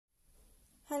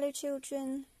Hello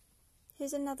children,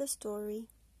 here's another story,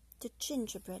 The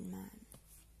Gingerbread Man.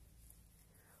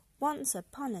 Once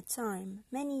upon a time,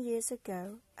 many years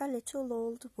ago, a little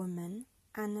old woman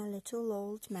and a little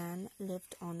old man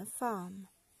lived on a farm.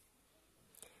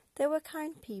 They were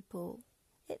kind people.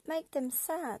 It made them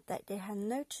sad that they had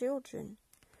no children.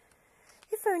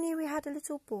 If only we had a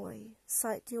little boy,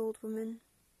 sighed the old woman.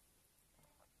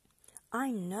 I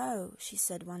know, she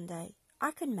said one day, I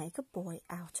can make a boy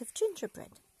out of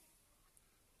gingerbread.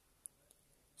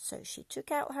 So she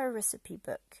took out her recipe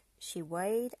book. She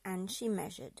weighed and she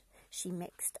measured. She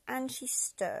mixed and she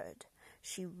stirred.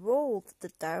 She rolled the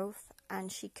dough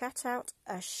and she cut out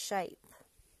a shape.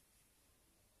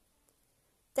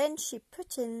 Then she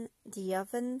put in the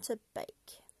oven to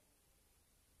bake.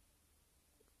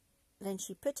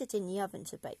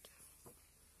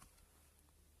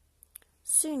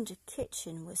 Soon the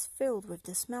kitchen was filled with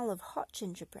the smell of hot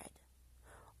gingerbread.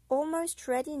 Almost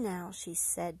ready now, she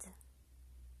said,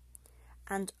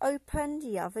 and opened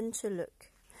the oven to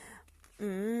look.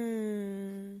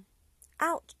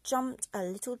 Out jumped a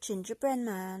little gingerbread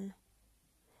man.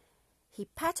 He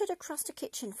pattered across the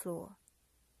kitchen floor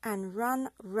and ran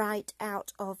right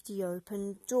out of the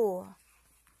open door.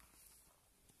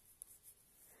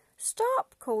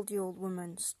 Stop, called the old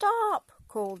woman. Stop,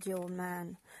 called the old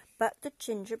man. But the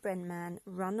gingerbread man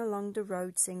ran along the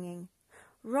road singing,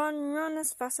 Run, run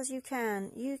as fast as you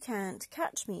can. You can't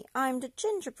catch me. I'm the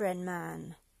gingerbread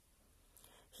man.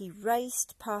 He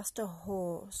raced past a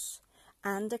horse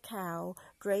and a cow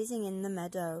grazing in the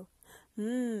meadow.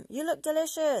 You look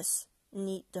delicious,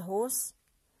 neat the horse.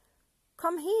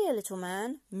 Come here, little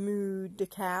man, mooed the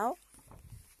cow.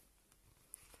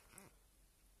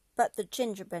 But the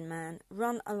gingerbread man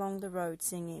ran along the road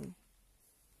singing,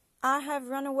 I have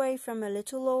run away from a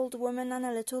little old woman and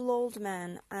a little old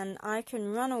man, and I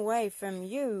can run away from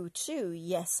you too,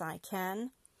 yes I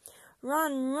can.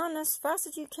 Run, run as fast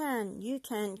as you can. You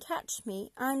can't catch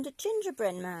me, I'm the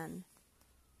gingerbread man.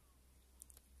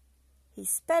 He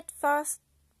sped fast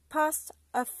past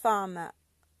a farmer,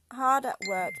 hard at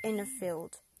work in a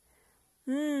field.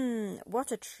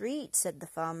 What a treat, said the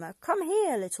farmer. Come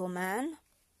here, little man.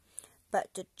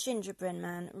 But the gingerbread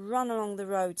man ran along the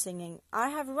road singing, I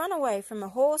have run away from a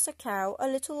horse, a cow, a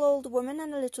little old woman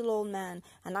and a little old man,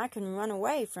 and I can run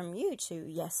away from you too,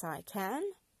 yes I can.